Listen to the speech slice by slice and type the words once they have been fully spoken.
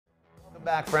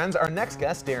Welcome back, friends. Our next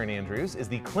guest, Darren Andrews, is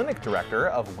the clinic director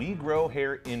of We Grow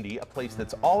Hair Indy, a place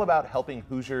that's all about helping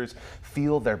Hoosiers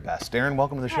feel their best. Darren,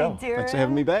 welcome to the show. Hi, Darren. Thanks for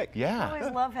having me back. Yeah. I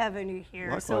always love having you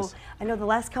here. Likewise. So I know the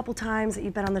last couple times that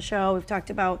you've been on the show, we've talked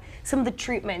about some of the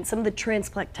treatment, some of the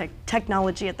transplant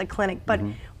technology at the clinic, but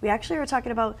we actually are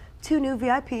talking about two new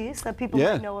VIPs that people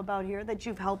might know about here that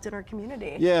you've helped in our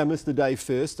community. Yeah, Mr. Dave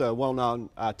First, a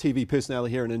well-known TV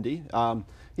personality here in Indy.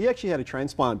 He actually had a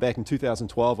transplant back in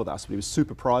 2012 with us, but he was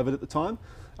super private at the time.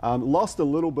 Lost a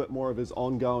little bit more of his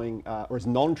ongoing, or his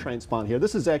non-transplant here.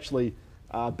 This is actually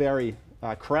Barry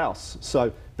Krause.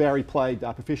 So Barry played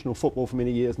professional football for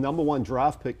many years, #1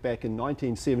 draft pick back in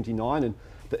 1979, and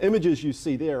the images you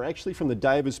see there are actually from the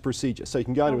day of his procedure. So you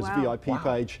can go to his VIP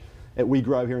page at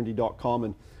wegrowhairindy.com,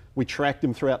 and we tracked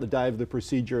him throughout the day of the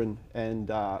procedure and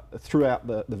throughout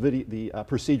the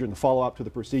procedure and the follow-up to the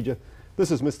procedure. This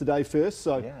is Mr. Dave First,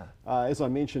 so as I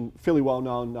mentioned, fairly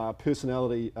well-known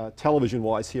personality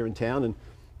television-wise here in town, and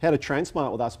had a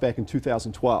transplant with us back in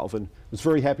 2012 and was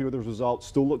very happy with the results,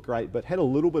 still looked great, but had a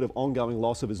little bit of ongoing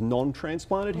loss of his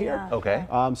non-transplanted hair. Okay.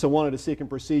 So wanted a second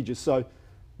procedure. So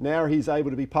now he's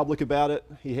able to be public about it.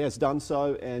 He has done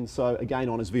so, and so again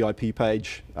on his VIP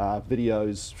page,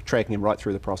 videos tracking him right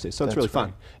through the process. So it's really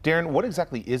fun. Darren, what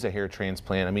exactly is a hair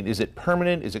transplant? I mean, is it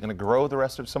permanent? Is it going to grow the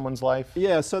rest of someone's life?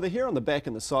 Yeah, so the hair on the back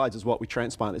and the sides is what we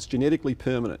transplant. It's genetically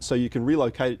permanent, so you can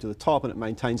relocate it to the top and it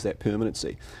maintains that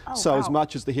permanency. So as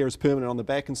much as the hair is permanent on the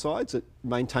back and sides, it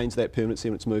maintains that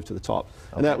permanency when it's moved to the top.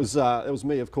 And that was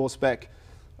me, of course, back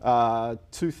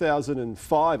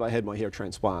 2005 I had my hair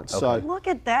transplant. So look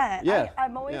at that. Yeah,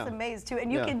 I'm always amazed too,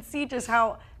 and you can see just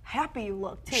how happy you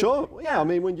look too. Sure. Yeah. I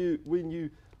mean, when you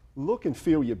look and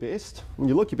feel your best, when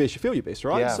you look your best, you feel your best,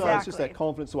 right? Yeah. So it's just that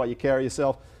confidence, the way you carry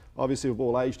yourself. Obviously, we've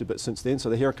all aged a bit since then,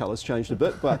 so the hair color's changed a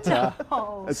bit, but it's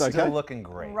okay. Still looking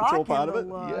great. It's all part of it.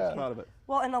 Yeah. It's part of it.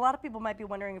 Well, and a lot of people might be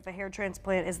wondering if a hair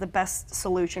transplant is the best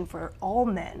solution for all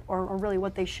men, or really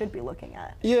what they should be looking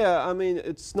at. Yeah, I mean,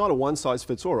 it's not a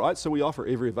one-size-fits-all, right? So we offer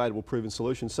every available proven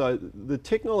solution. So the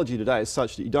technology today is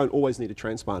such that you don't always need a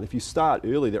transplant. If you start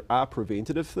early, there are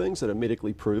preventative things that are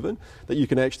medically proven that you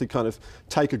can actually kind of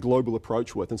take a global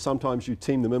approach with. And sometimes you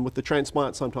team them in with the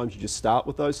transplant, sometimes you just start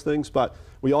with those things, but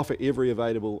we offer every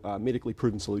available medically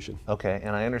proven solution. Okay,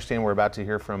 and I understand we're about to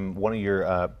hear from one of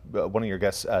your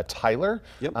guests, Tyler.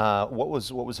 Yep. What was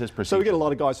his procedure? So we get a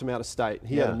lot of guys from out of state.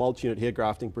 He had a multi-unit hair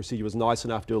grafting procedure. Was nice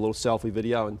enough to do a little selfie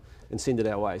video and send it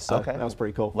our way. So that was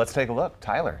pretty cool. Let's take a look.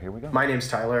 Tyler, here we go. My name's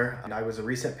Tyler, and I was a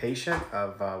recent patient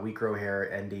of We Grow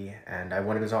Hair Indy, and I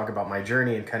wanted to talk about my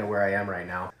journey and kind of where I am right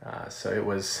now. So it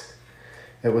was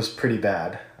pretty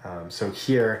bad. So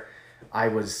here, I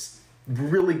was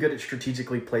really good at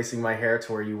strategically placing my hair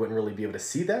to where you wouldn't really be able to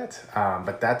see that,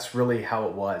 but that's really how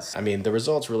it was. I mean, the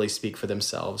results really speak for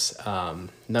themselves.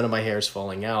 None of my hair is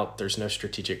falling out. There's no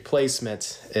strategic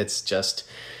placement. It's just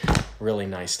really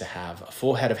nice to have a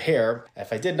full head of hair.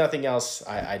 If I did nothing else,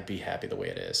 I'd be happy the way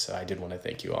it is. So I did want to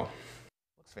thank you all.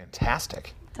 Looks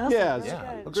fantastic.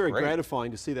 It's very gratifying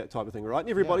to see that type of thing, right? And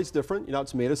everybody's different, you know,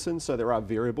 it's medicine, so there are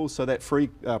variables. So that free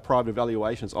private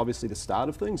evaluation is obviously the start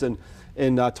of things. And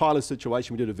in Tyler's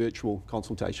situation, we did a virtual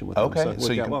consultation with him.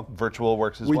 So you can, virtual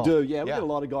works as well? We do, yeah. We get a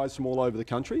lot of guys from all over the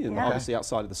country and obviously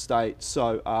outside of the state.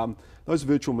 So those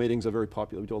virtual meetings are very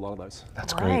popular. We do a lot of those.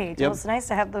 That's great. Well, it's nice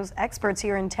to have those experts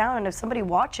here in town. And if somebody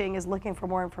watching is looking for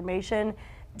more information,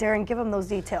 Darren, give them those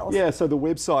details. Yeah, so the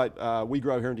website,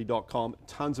 wegrowhairindy.com,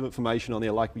 tons of information on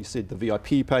there. Like we said, the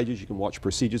VIP pages, you can watch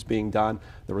procedures being done,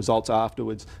 the results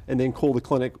afterwards, and then call the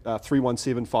clinic,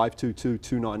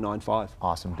 317-522-2995.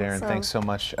 Awesome. Darren, thanks so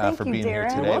much for being here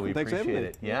Darren. today. We Thanks appreciate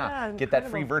it. Yeah. Get that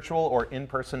free virtual or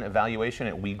in-person evaluation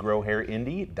at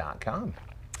wegrowhairindy.com.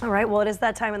 All right, well, it is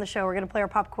that time in the show. We're going to play our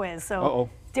pop quiz. So,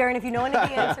 Darren, if you know any of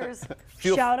the answers,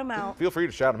 shout them out. Feel free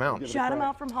to shout them out. Shout them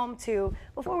out from home, too.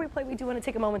 Before we play, we do want to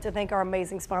take a moment to thank our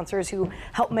amazing sponsors who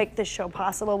help make this show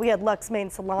possible. We had Lux Main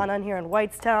Salon on here in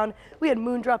Whitestown. We had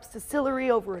Moondrops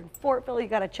Distillery over in Fortville. You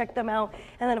got to check them out.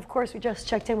 And then, of course, we just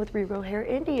checked in with We Grow Hair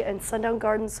Indy and Sundown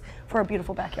Gardens for our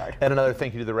beautiful backyard. And another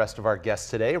thank you to the rest of our guests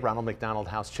today. Ronald McDonald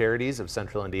House Charities of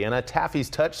Central Indiana, Taffy's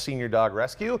Touch Senior Dog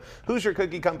Rescue, Hoosier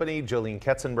Cookie Company, Jolene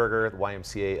Ketzenberger, the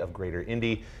YMCA of Greater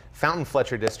Indy, Fountain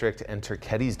Fletcher District, and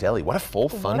Turketti's Deli. What a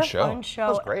fun show. Fun show. That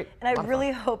was great. And I really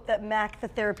hope that Mac, the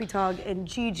therapy dog, and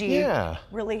Gigi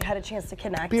really had a chance to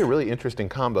connect. It'd be a really interesting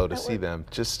combo to see them.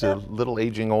 Just a little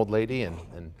aging old lady and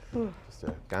just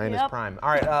a guy in his prime.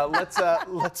 All right,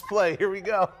 let's play. Here we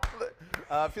go.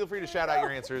 Feel free to shout out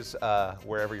your answers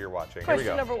wherever you're watching. Question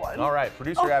Here we go. number one. All right,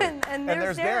 producer Abby. And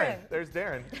there's Darren. There's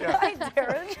Darren. Hi,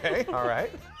 Darren. Okay, all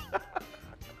right.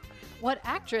 What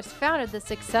actress founded the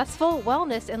successful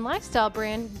wellness and lifestyle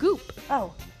brand Goop?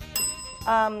 Oh.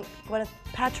 Gwyneth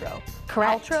Paltrow.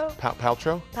 Correct. Paltrow?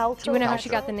 Paltrow? Paltrow? Do you know how she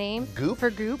got the name? Goop?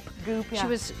 For Goop? Goop, yeah. She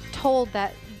was told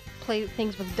that play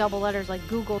things with double letters like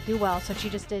Google do well, so she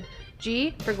just did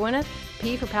G for Gwyneth,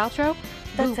 P for Paltrow.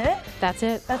 That's Goop. it? That's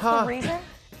it. That's the reason?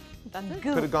 That's it.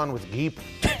 Goop. Could have gone with Geep.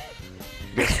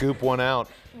 Guess Goop won out.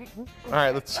 All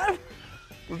right, let's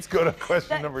go to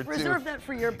question number 2. Reserve that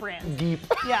for your brand. Geep.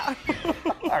 Yeah.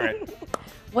 All right.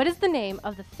 What is the name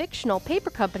of the fictional paper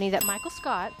company that Michael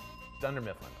Scott? Dunder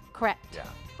Mifflin. Correct. Yeah.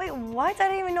 Wait, what? I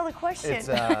didn't even know the question.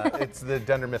 It's the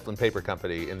Dunder Mifflin Paper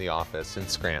Company in the office in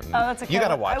Scranton. Oh, that's okay. You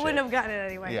gotta watch it. I wouldn't have gotten it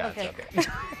anyway. Yeah, Okay. it's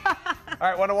okay. All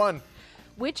right, 101.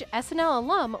 Which SNL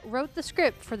alum wrote the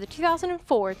script for the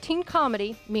 2004 teen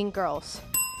comedy Mean Girls?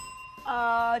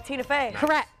 Tina Fey.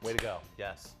 Correct. Way to go.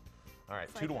 Yes. All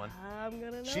right, 2-1. I'm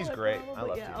gonna know She's it great. I probably.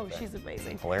 love Yeah. Tina Oh, Fey. she's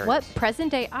amazing. Hilarious. What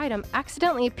present-day item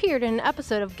accidentally appeared in an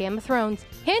episode of Game of Thrones?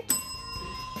 Hint,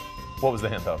 What was the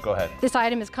hint, though? Go ahead. this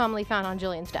item is commonly found on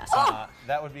Jillian's desk.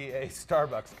 That would be a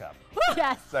Starbucks cup.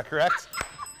 Yes. Is that correct?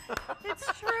 It's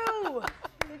true.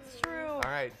 It's true. All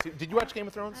right. Did you watch Game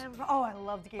of Thrones? Oh, I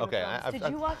loved Game of Thrones.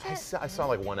 Did you watch it? I saw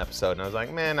like one episode, and I was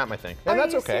like, man, not my thing. Are And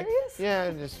that's you okay. serious?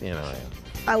 Yeah, just, you know.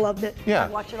 I loved it. Yeah.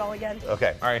 I'd watch it all again.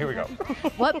 Okay. All right, here we go.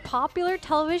 What popular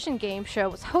television game show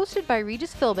was hosted by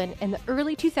Regis Philbin in the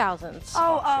early 2000s?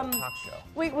 Oh, Talk show.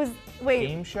 wait,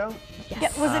 Game show? yeah,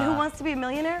 was it Who Wants to Be a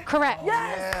Millionaire? Correct.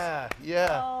 Yeah,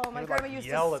 yeah. Oh, my He would, grandma like, used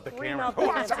yell to at the scream camera. out Who the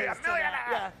wants to be a answers to millionaire?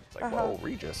 that. It's like, whoa,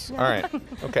 Regis. All right.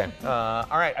 Okay. All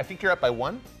right. I think you're up by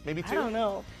 1, maybe 2. I don't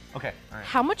know. Okay. All right.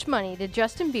 How much money did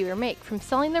Justin Bieber make from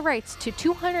selling the rights to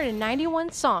 291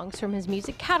 songs from his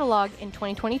music catalog in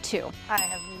 2022? I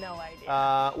have no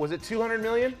idea. Was it 200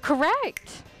 million?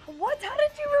 Correct. What? How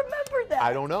did you remember that?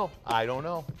 I don't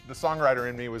know. The songwriter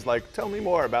in me was like, tell me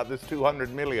more about this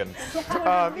 200 million.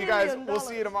 You guys, we'll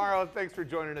see you tomorrow. Thanks for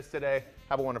joining us today.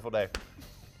 Have a wonderful day.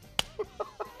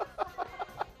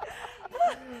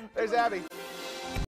 There's Abby.